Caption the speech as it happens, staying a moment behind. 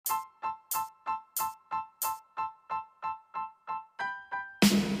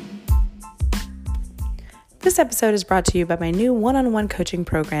This episode is brought to you by my new one-on-one coaching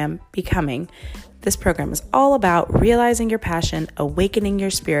program, Becoming. This program is all about realizing your passion, awakening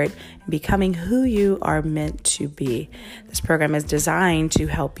your spirit, and becoming who you are meant to be. This program is designed to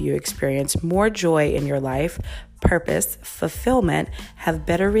help you experience more joy in your life, purpose, fulfillment, have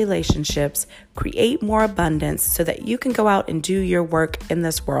better relationships, create more abundance so that you can go out and do your work in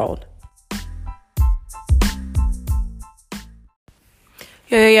this world.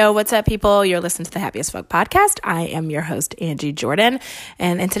 Yo, what's up, people? You're listening to the Happy as Fuck podcast. I am your host, Angie Jordan.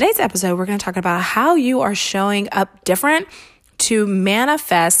 And in today's episode, we're going to talk about how you are showing up different to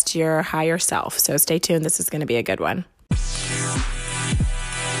manifest your higher self. So stay tuned. This is going to be a good one.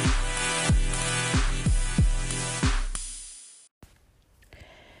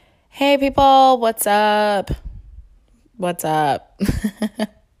 Hey, people. What's up? What's up?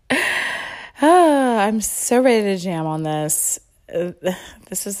 I'm so ready to jam on this.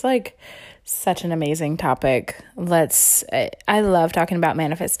 This is like such an amazing topic. I love talking about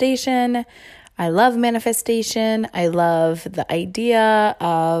manifestation. I love manifestation. I love the idea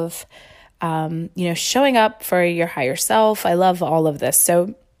of, showing up for your higher self. I love all of this.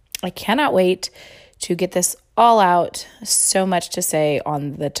 So I cannot wait to get this all out. So much to say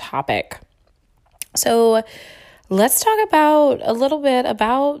on the topic. So let's talk about a little bit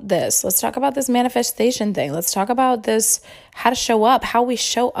about this. Let's talk about this manifestation thing. Let's talk about this, how to show up, how we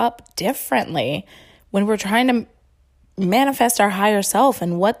show up differently when we're trying to manifest our higher self,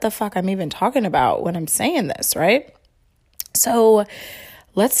 and what the fuck I'm even talking about when I'm saying this, right? So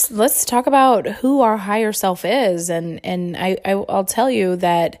let's talk about who our higher self is. And I'll tell you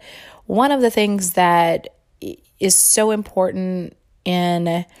that one of the things that is so important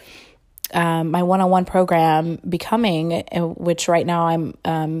in my one-on-one program, Becoming, which right now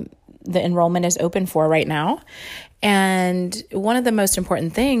the enrollment is open for right now. And one of the most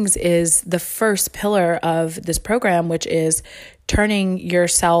important things is the first pillar of this program, which is turning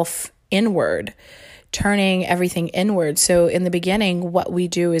yourself inward, turning everything inward. So in the beginning, what we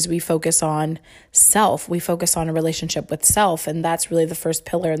do is we focus on self. We focus on a relationship with self. And that's really the first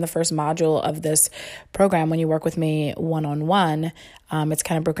pillar and the first module of this program. When you work with me one-on-one, it's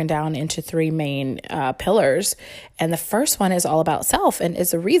kind of broken down into three main pillars. And the first one is all about self. And it's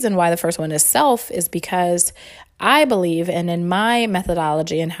the reason why the first one is self is because I believe, and in my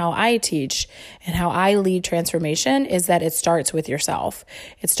methodology and how I teach and how I lead transformation, is that it starts with yourself.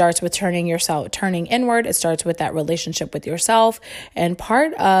 It starts with turning inward. It starts with that relationship with yourself. And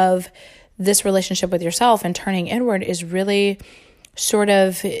part of this relationship with yourself and turning inward is really sort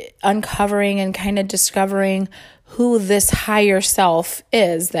of uncovering and kind of discovering who this higher self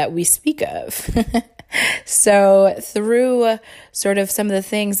is that we speak of. So through sort of some of the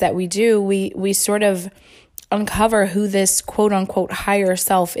things that we do, we sort of uncover who this quote unquote higher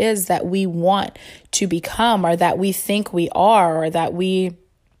self is that we want to become, or that we think we are, or that we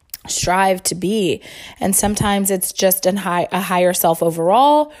strive to be. And sometimes it's just a higher self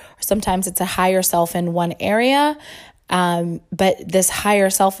overall, or sometimes it's a higher self in one area. But this higher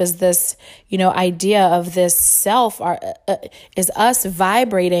self is this, idea of this self is us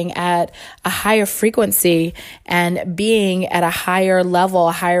vibrating at a higher frequency and being at a higher level,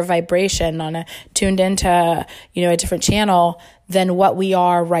 a higher vibration tuned into, a different channel than what we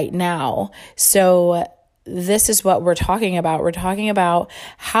are right now. So this is what we're talking about. We're talking about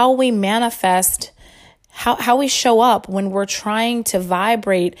how we manifest, how we show up when we're trying to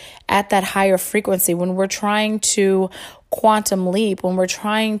vibrate at that higher frequency, when we're trying to quantum leap, when we're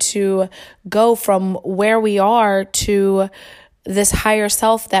trying to go from where we are to this higher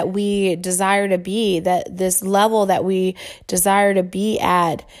self that we desire to be, that this level that we desire to be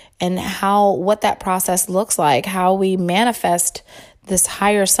at, and what that process looks like, how we manifest this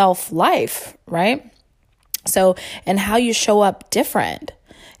higher self life, right? So, and how you show up different,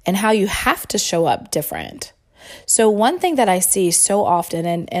 and how you have to show up different. So one thing that I see so often,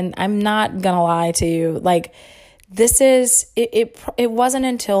 and I'm not gonna lie to you, like it wasn't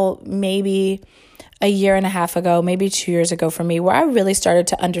until maybe a year and a half ago, maybe 2 years ago for me, where I really started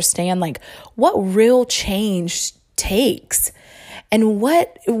to understand like what real change takes. And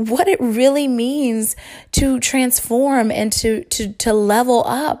what it really means to transform and to level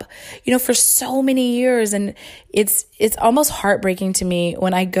up, for so many years. And it's almost heartbreaking to me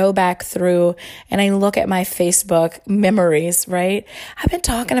when I go back through and I look at my Facebook memories, right? I've been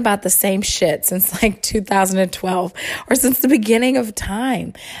talking about the same shit since like 2012, or since the beginning of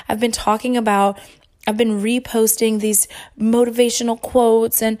time. I've been reposting these motivational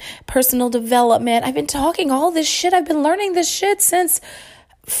quotes and personal development. I've been talking all this shit. I've been learning this shit since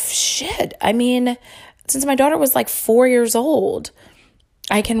my daughter was like 4 years old.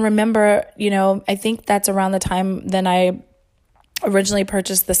 I can remember, I think that's around the time then I originally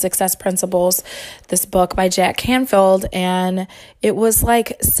purchased The Success Principles, this book by Jack Canfield, and it was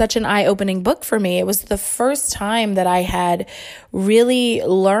like such an eye-opening book for me. It was the first time that I had really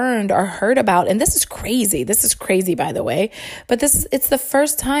learned or heard about, and this is crazy, by the way, but it's the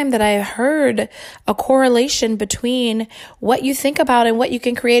first time that I heard a correlation between what you think about and what you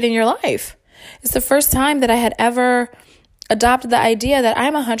can create in your life. It's the first time that I had ever adopted the idea that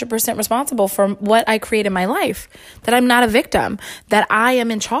I'm 100% responsible for what I create in my life, that I'm not a victim, that I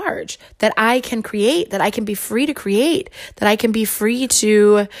am in charge, that I can create, that I can be free to create, that I can be free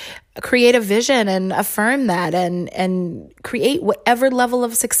to create a vision and affirm that and create whatever level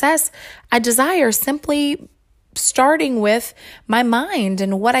of success I desire, simply starting with my mind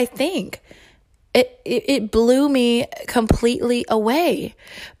and what I think. It blew me completely away.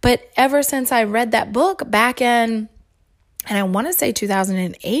 But ever since I read that book back in, and I want to say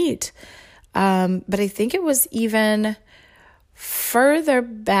 2008, but I think it was even further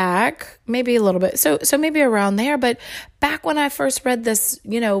back, maybe a little bit. So maybe around there. But back when I first read this,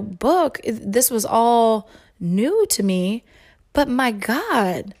 book, this was all new to me. But my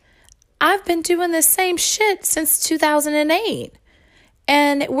God, I've been doing the same shit since 2008,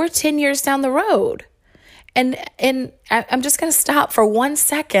 and we're 10 years down the road. And I'm just going to stop for 1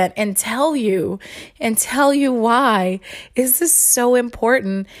 second and tell you why is this so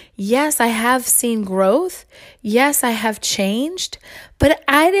important. Yes, I have seen growth. Yes, I have changed, but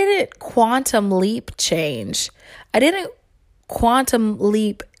I didn't quantum leap change. I didn't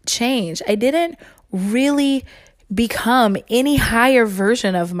really become any higher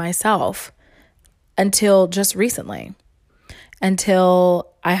version of myself until just recently,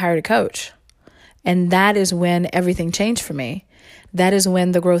 until I hired a coach. And that is when everything changed for me. That is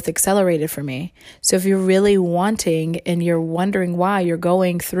when the growth accelerated for me. So if you're really wanting and you're wondering why you're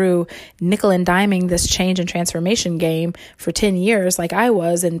going through nickel and diming this change and transformation game for 10 years, like I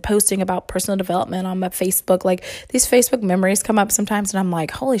was, and posting about personal development on my Facebook, like these Facebook memories come up sometimes and I'm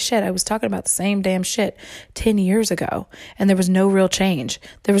like, holy shit, I was talking about the same damn shit 10 years ago. And there was no real change.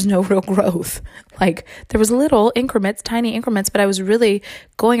 There was no real growth. Like there was little increments, tiny increments, but I was really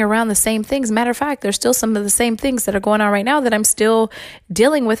going around the same things. Matter of fact, there's still some of the same things that are going on right now that I'm still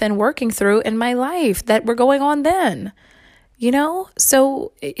dealing with and working through in my life that were going on then,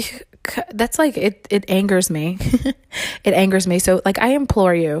 so that's like, it angers me. It angers me. So like, I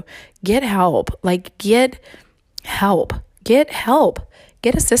implore you, get help, get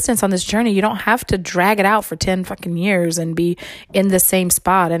assistance on this journey. You don't have to drag it out for 10 fucking years and be in the same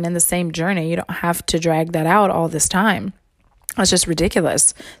spot and in the same journey. You don't have to drag that out all this time. It's just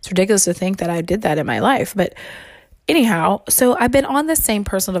ridiculous. It's ridiculous to think that I did that in my life. But anyhow, so I've been on the same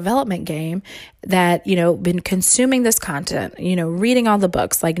personal development game that, been consuming this content, reading all the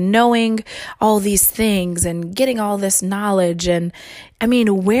books, like knowing all these things and getting all this knowledge. And I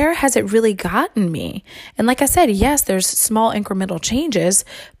mean, where has it really gotten me? And like I said, yes, there's small incremental changes,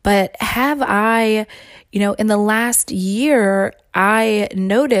 but have I, in the last year, I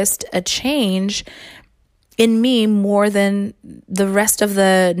noticed a change in me more than the rest of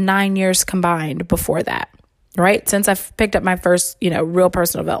the 9 years combined before that. Right? Since I've picked up my first, real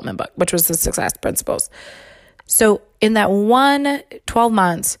personal development book, which was The Success Principles. So in that 12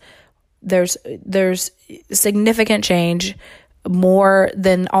 months, there's significant change, more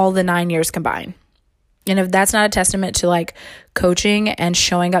than all the 9 years combined. And if that's not a testament to like coaching and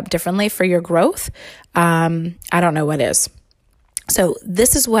showing up differently for your growth, I don't know what is. So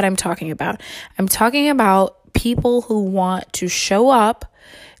this is what I'm talking about. I'm talking about people who want to show up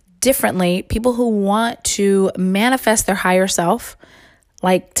differently, people who want to manifest their higher self,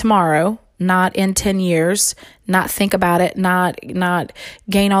 like tomorrow, not in 10 years, not think about it, not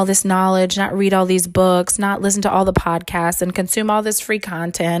gain all this knowledge, not read all these books, not listen to all the podcasts and consume all this free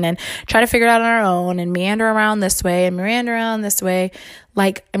content and try to figure it out on our own and meander around this way and meander around this way.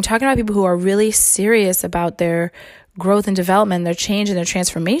 Like, I'm talking about people who are really serious about their growth and development, their change and their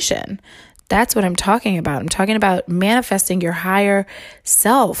transformation. That's what I'm talking about. I'm talking about manifesting your higher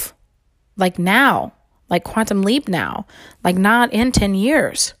self, like now, like quantum leap now, like not in 10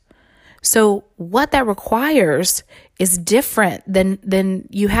 years. So what that requires is different than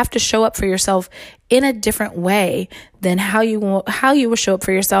you have to show up for yourself in a different way than how you will show up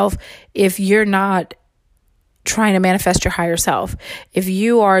for yourself if you're not trying to manifest your higher self. If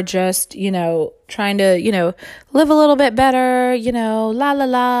you are just, trying to, live a little bit better, la la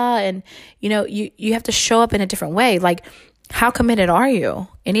la. And, you have to show up in a different way. Like, how committed are you?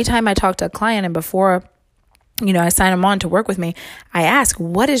 Anytime I talk to a client and before, I sign them on to work with me, I ask,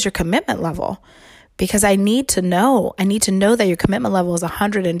 what is your commitment level? because I need to know that your commitment level is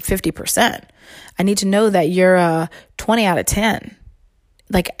 150%. I need to know that you're a 20 out of 10.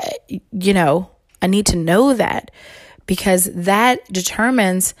 Like, I need to know that, because that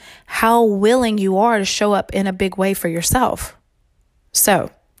determines how willing you are to show up in a big way for yourself. So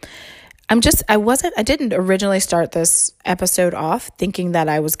I didn't originally start this episode off thinking that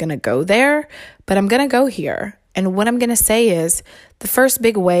I was going to go there, but I'm going to go here. And what I'm going to say is the first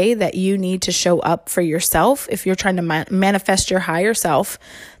big way that you need to show up for yourself, if you're trying to manifest your higher self,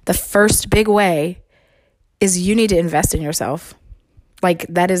 the first big way is you need to invest in yourself. Like,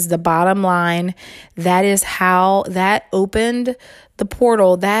 that is the bottom line. That is how that opened the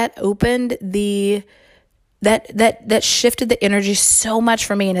portal. That opened that shifted the energy so much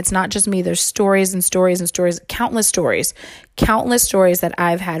for me. And it's not just me. There's stories and stories and stories, countless stories that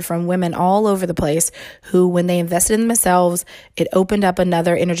I've had from women all over the place who, when they invested in themselves, it opened up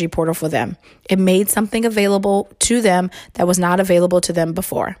another energy portal for them. It made something available to them that was not available to them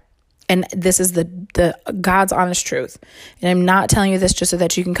before. And this is the God's honest truth. And I'm not telling you this just so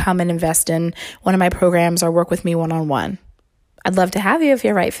that you can come and invest in one of my programs or work with me one-on-one. I'd love to have you if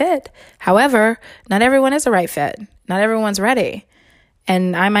you're a right fit. However, not everyone is a right fit. Not everyone's ready.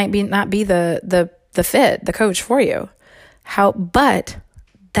 And I might not be the fit, the coach for you. But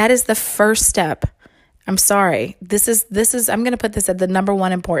that is the first step. I'm sorry. This is I'm going to put this at the number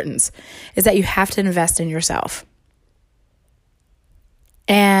one importance, is that you have to invest in yourself.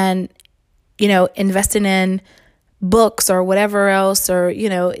 And investing in books or whatever else, or,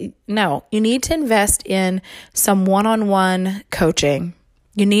 no, you need to invest in some one-on-one coaching.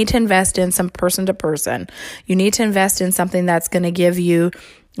 You need to invest in some person-to-person. You need to invest in something that's going to give you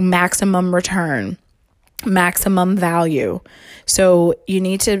maximum return, maximum value. So you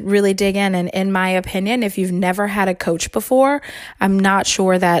need to really dig in. And in my opinion, if you've never had a coach before, I'm not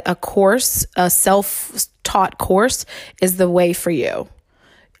sure that a self-taught course is the way for you.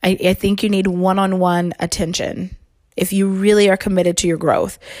 I think you need one-on-one attention. If you really are committed to your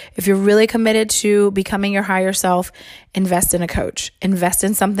growth, if you're really committed to becoming your higher self, invest in a coach. Invest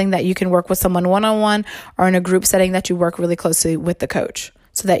in something that you can work with someone one-on-one, or in a group setting that you work really closely with the coach,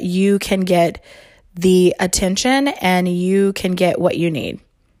 so that you can get the attention and you can get what you need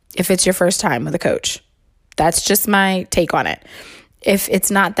if it's your first time with a coach. That's just my take on it. If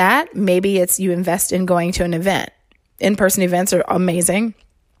it's not that, maybe it's you invest in going to an event. In-person events are amazing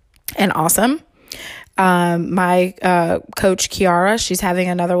and awesome. My coach, Kiara, she's having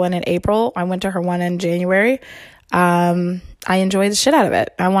another one in April. I went to her one in January. I enjoyed the shit out of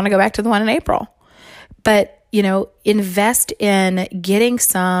it. I want to go back to the one in April. But, invest in getting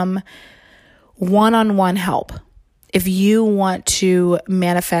some one-on-one help. If you want to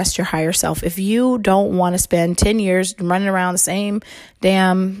manifest your higher self, if you don't want to spend 10 years running around the same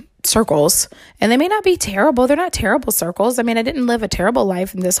damn circles, and they may not be terrible. They're not terrible circles. I mean, I didn't live a terrible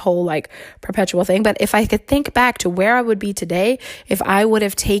life in this whole perpetual thing, but if I could think back to where I would be today, if I would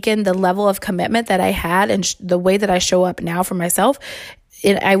have taken the level of commitment that I had and the way that I show up now for myself,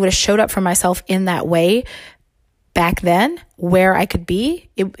 I would have showed up for myself in that way back then, where I could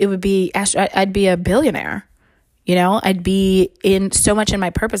be, it would be, I'd be a billionaire. I'd be in so much in my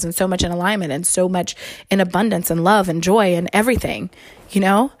purpose and so much in alignment and so much in abundance and love and joy and everything,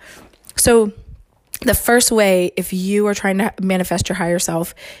 So the first way, if you are trying to manifest your higher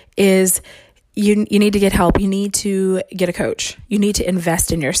self, is you need to get help. You need to get a coach. You need to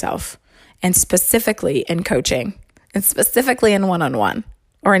invest in yourself, and specifically in coaching, and specifically in one-on-one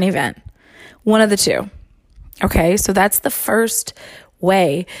or an event, one of the two. Okay. So that's the first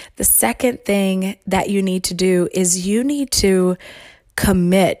way. The second thing that you need to do is you need to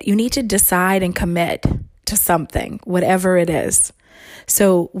commit. You need to decide and commit to something, whatever it is.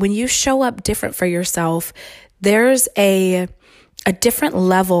 So when you show up different for yourself, there's a different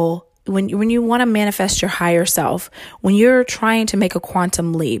level when you want to manifest your higher self, when you're trying to make a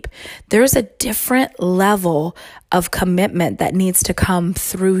quantum leap, there's a different level of commitment that needs to come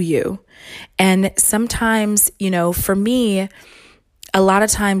through you. And sometimes, for me, a lot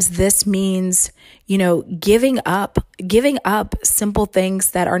of times this means, giving up simple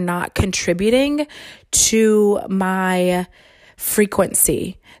things that are not contributing to my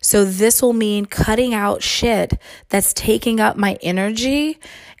frequency. So this will mean cutting out shit that's taking up my energy.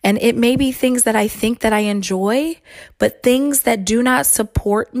 And it may be things that I think that I enjoy, but things that do not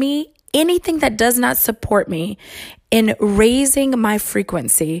support me, anything that does not support me in raising my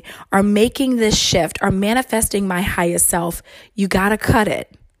frequency, are making this shift, are manifesting my highest self, you gotta cut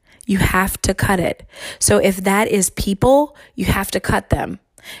it. You have to cut it. So if that is people, you have to cut them.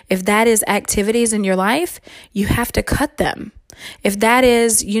 If that is activities in your life, you have to cut them. If that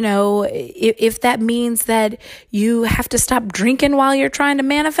is, if that means that you have to stop drinking while you're trying to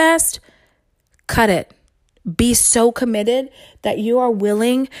manifest, cut it. Be so committed that you are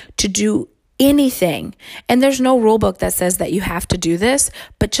willing to do anything. And there's no rule book that says that you have to do this,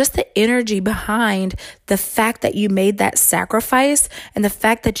 but just the energy behind the fact that you made that sacrifice and the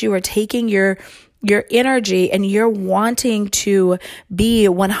fact that you are taking your energy and you're wanting to be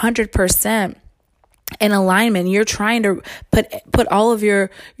 100% in alignment. You're trying to put all of you're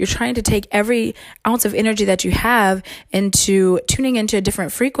trying to take every ounce of energy that you have into tuning into a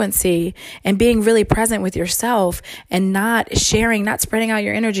different frequency and being really present with yourself and not sharing, not spreading out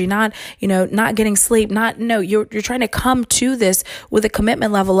your energy, not getting sleep, you're trying to come to this with a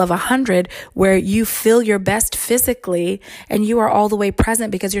commitment level of 100 where you feel your best physically and you are all the way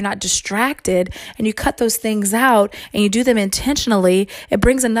present because you're not distracted, and you cut those things out and you do them intentionally. It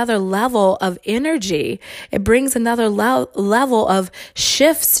brings another level of energy. It brings another level of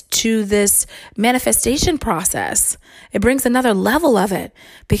shifts to this manifestation process. It brings another level of it,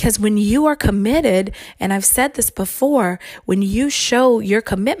 because when you are committed, and I've said this before, when you show your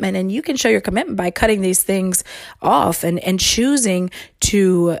commitment, and you can show your commitment by cutting these things off and choosing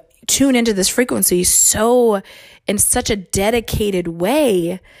to tune into this frequency in such a dedicated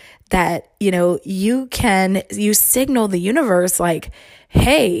way that, you signal the universe like,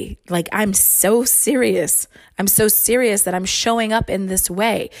 hey, like, I'm so serious. I'm so serious that I'm showing up in this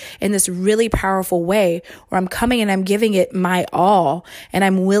way, in this really powerful way, where I'm coming and I'm giving it my all, and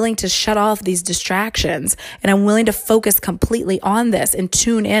I'm willing to shut off these distractions, and I'm willing to focus completely on this and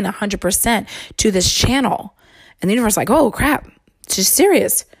tune in 100% to this channel. And the universe is like, oh crap, she's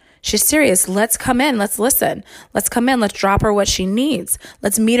serious. She's serious. Let's come in. Let's listen. Let's come in. Let's drop her what she needs.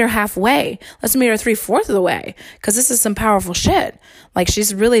 Let's meet her halfway. Let's meet her 3/4 of the way. Because this is some powerful shit. Like,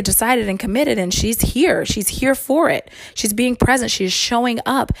 she's really decided and committed, and she's here. She's here for it. She's being present. She's showing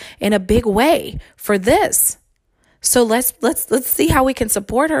up in a big way for this. So let's see how we can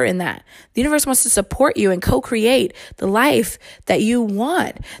support her in that. The universe wants to support you and co-create the life that you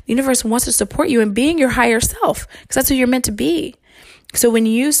want. The universe wants to support you in being your higher self, because that's who you're meant to be. So when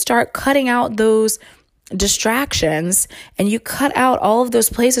you start cutting out those distractions and you cut out all of those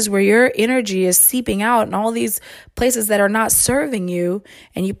places where your energy is seeping out and all these places that are not serving you,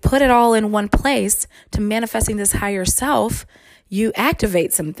 and you put it all in one place to manifesting this higher self, you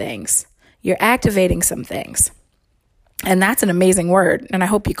activate some things. You're activating some things. And that's an amazing word. And I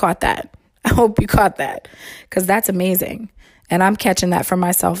hope you caught that. I hope you caught that, because that's amazing. And I'm catching that for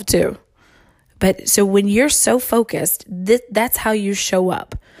myself too. But so when you're so focused, that's how you show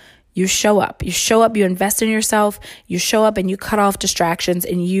up. You show up, you invest in yourself, you show up and you cut off distractions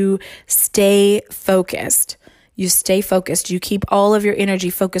and you stay focused. You stay focused. You keep all of your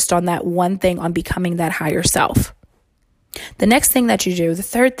energy focused on that one thing, on becoming that higher self. The next thing that you do, the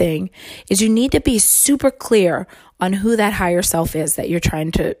third thing, is you need to be super clear on who that higher self is that you're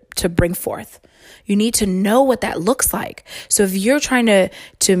trying to bring forth. You need to know what that looks like. So if you're trying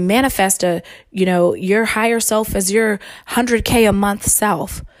to manifest your higher self as your 100K a month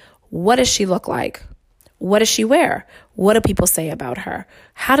self, what does she look like? What does she wear? What do people say about her?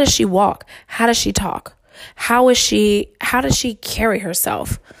 How does she walk? How does she talk? How does she carry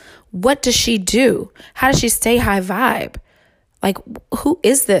herself? What does she do? How does she stay high vibe? Like, who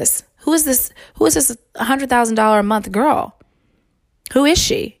is this? Who is this $100,000 a month girl? Who is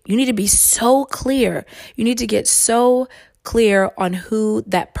she? You need to be so clear. You need to get so clear on who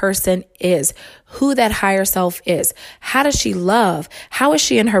that person is, who that higher self is. How does she love? How is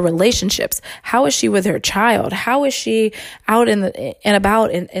she in her relationships? How is she with her child? How is she out in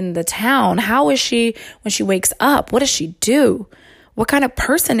the town? How is she when she wakes up? What does she do? What kind of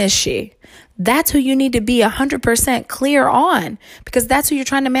person is she? That's who you need to be 100% clear on, because that's who you're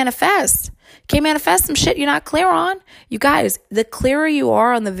trying to manifest. Can't manifest some shit you're not clear on. You guys, the clearer you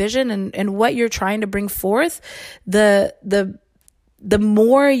are on the vision and what you're trying to bring forth, the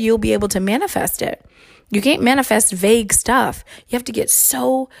more you'll be able to manifest it. You can't manifest vague stuff. You have to get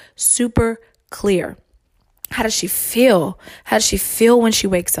so super clear. How does she feel? How does she feel when she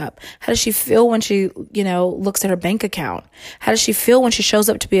wakes up? How does she feel when she, looks at her bank account? How does she feel when she shows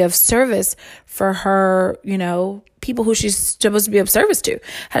up to be of service for her, people who she's supposed to be of service to?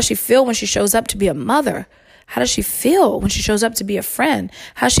 How does she feel when she shows up to be a mother? How does she feel when she shows up to be a friend?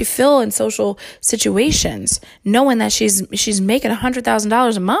 How does she feel in social situations, knowing that she's making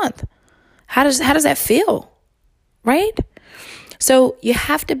 $100,000 a month? How does that feel? Right? So you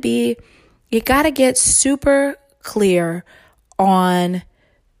got to get super clear on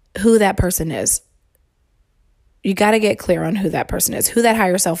who that person is. You got to get clear on who that person is, who that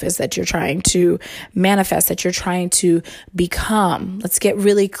higher self is that you're trying to manifest, that you're trying to become. Let's get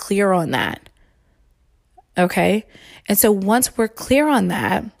really clear on that. Okay? And so once we're clear on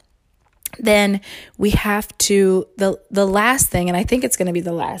that, then we have to, the last thing, and I think it's going to be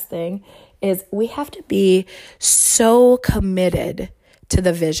the last thing, is we have to be so committed to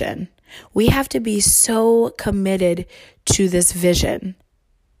the vision. We have to be so committed to this vision.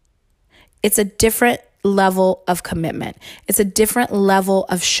 It's a different level of commitment. It's a different level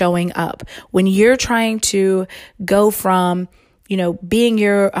of showing up. When you're trying to go from, being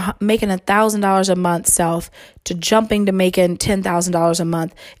your making $1,000 a month self to jumping to making $10,000 a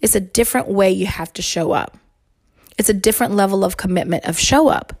month, it's a different way you have to show up. It's a different level of commitment of show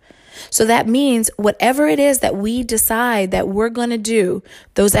up. So that means whatever it is that we decide that we're going to do,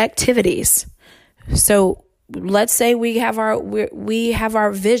 those activities. So let's say we have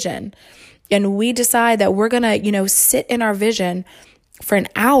our vision. And we decide that we're going to, sit in our vision for an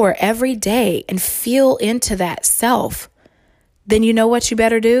hour every day and feel into that self. Then you know what you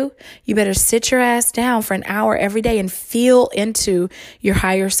better do? You better sit your ass down for an hour every day and feel into your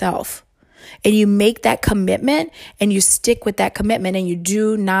higher self. And you make that commitment and you stick with that commitment and you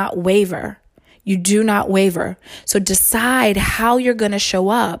do not waver. You do not waver. So decide how you're going to show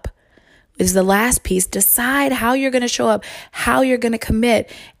up. Is the last piece. Decide how you're going to show up, how you're going to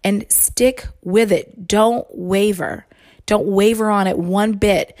commit, and stick with it. Don't waver. Don't waver on it one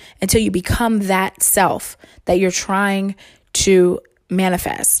bit until you become that self that you're trying to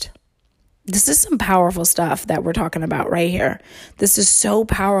manifest. This is some powerful stuff that we're talking about right here. This is so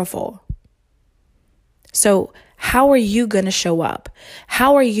powerful. So how are you going to show up?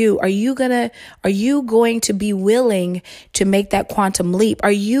 Are you going to be willing to make that quantum leap?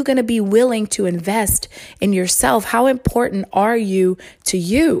 Are you going to be willing to invest in yourself? How important are you to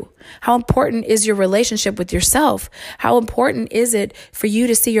you? How important is your relationship with yourself? How important is it for you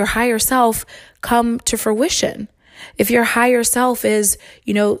to see your higher self come to fruition? If your higher self is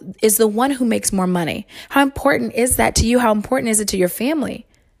the one who makes more money, how important is that to you? How important is it to your family?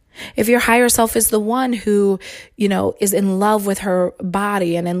 If your higher self is the one who, is in love with her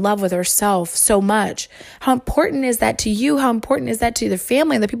body and in love with herself so much, how important is that to you? How important is that to the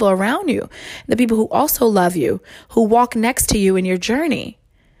family and the people around you, the people who also love you, who walk next to you in your journey?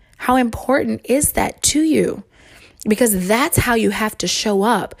 How important is that to you? Because that's how you have to show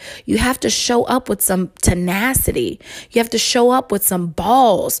up. You have to show up with some tenacity. You have to show up with some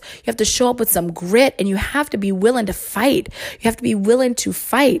balls. You have to show up with some grit, and you have to be willing to fight. You have to be willing to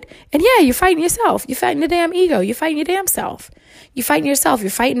fight. And yeah, you're fighting yourself. You're fighting the damn ego. You're fighting your damn self. You're fighting yourself. You're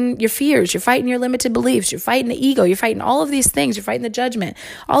fighting your fears. You're fighting your limited beliefs. You're fighting the ego. You're fighting all of these things. You're fighting the judgment.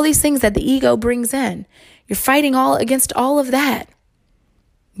 All these things that the ego brings in. You're fighting against all of that.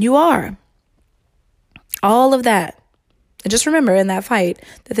 You are. All of that. And just remember, in that fight,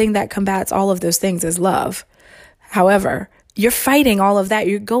 the thing that combats all of those things is love. However, you're fighting all of that.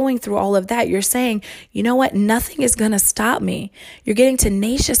 You're going through all of that. You're saying, you know what? Nothing is going to stop me. You're getting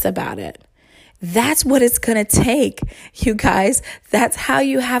tenacious about it. That's what it's going to take, you guys. That's how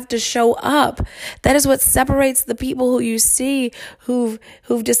you have to show up. That is what separates the people who you see who've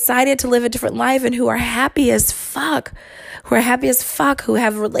decided to live a different life and who are happy as fuck, who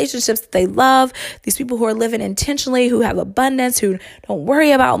have relationships that they love. These people who are living intentionally, who have abundance, who don't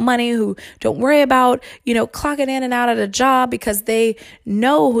worry about money, who don't worry about, clocking in and out at a job because they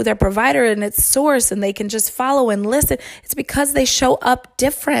know who their provider and its source and they can just follow and listen. It's because they show up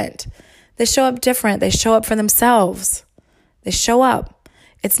different. They show up different. They show up for themselves. They show up.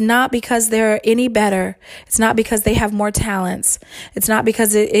 It's not because they're any better. It's not because they have more talents. It's not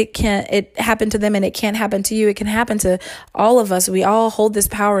because it happened to them and it can't happen to you. It can happen to all of us. We all hold this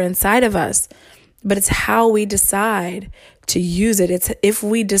power inside of us. But it's how we decide to use it. It's if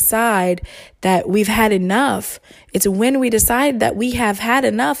we decide that we've had enough. It's when we decide that we have had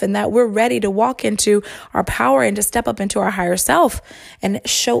enough and that we're ready to walk into our power and to step up into our higher self and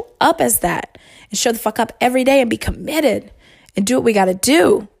show up as that and show the fuck up every day and be committed and do what we got to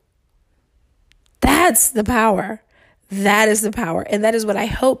do. That's the power. That is the power. And that is what I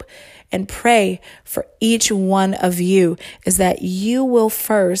hope and pray for each one of you, is that you will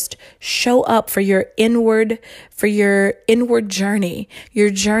first show up for your inward journey, your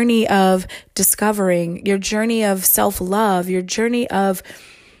journey of discovering, your journey of self-love, your journey of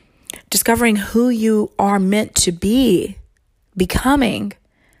discovering who you are meant to be, becoming.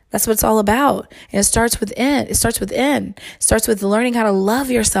 That's what it's all about. And it starts within. It starts with learning how to love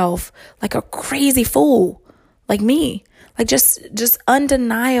yourself like a crazy fool, like me. Like just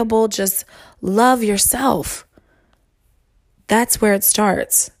undeniable, just love yourself. That's where it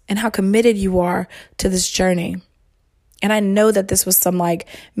starts, and how committed you are to this journey. And I know that this was some like,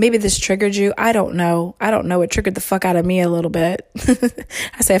 maybe this triggered you. I don't know. It triggered the fuck out of me a little bit.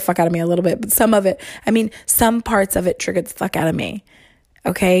 I say fuck out of me a little bit, but some parts of it triggered the fuck out of me.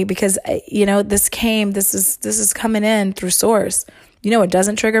 Okay. Because this is coming in through source. It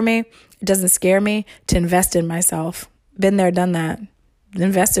doesn't trigger me. It doesn't scare me to invest in myself. Been there, done that.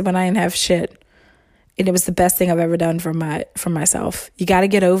 Invested when I didn't have shit. And it was the best thing I've ever done for myself. You got to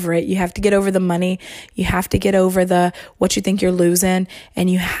get over it. You have to get over the money. You have to get over what you think you're losing. And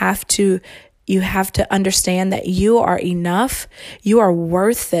you have to understand that you are enough. You are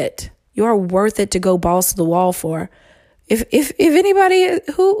worth it. You are worth it to go balls to the wall for. If anybody,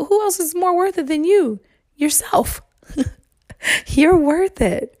 who else is more worth it than you? Yourself. You're worth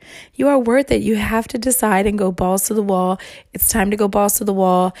it. You are worth it. You have to decide and go balls to the wall. It's time to go balls to the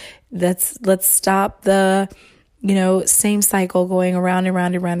wall. Let's stop the, same cycle going around and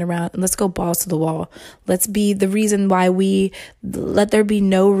round and round and round. And let's go balls to the wall. Let's be the reason why let there be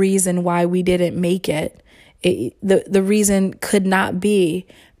no reason why we didn't make it. The reason could not be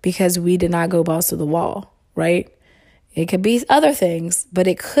because we did not go balls to the wall, right? It could be other things, but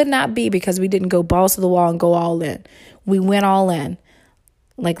it could not be because we didn't go balls to the wall and go all in. We went all in.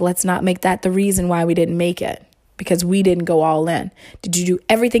 Like, let's not make that the reason why we didn't make it, because we didn't go all in. Did you do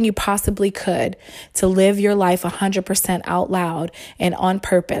everything you possibly could to live your life 100% out loud and on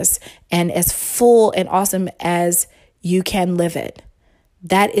purpose and as full and awesome as you can live it?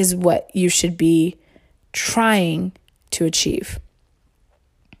 That is what you should be trying to achieve.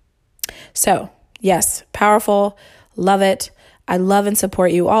 So, yes, powerful. Love it. I love and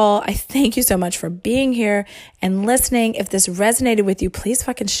support you all. I thank you so much for being here and listening. If this resonated with you, please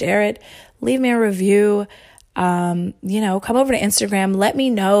fucking share it. Leave me a review. Come over to Instagram. Let me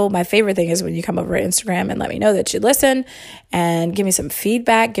know. My favorite thing is when you come over to Instagram and let me know that you listen and give me some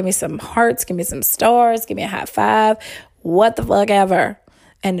feedback. Give me some hearts. Give me some stars. Give me a high five. What the fuck ever.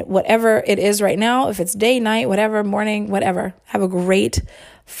 And whatever it is right now, if it's day, night, whatever, morning, whatever, have a great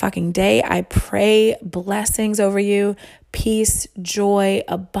fucking day. I pray blessings over you, peace, joy,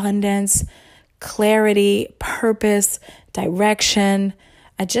 abundance, clarity, purpose, direction.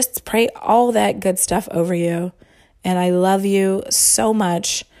 I just pray all that good stuff over you. And I love you so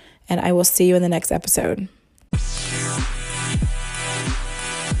much. And I will see you in the next episode.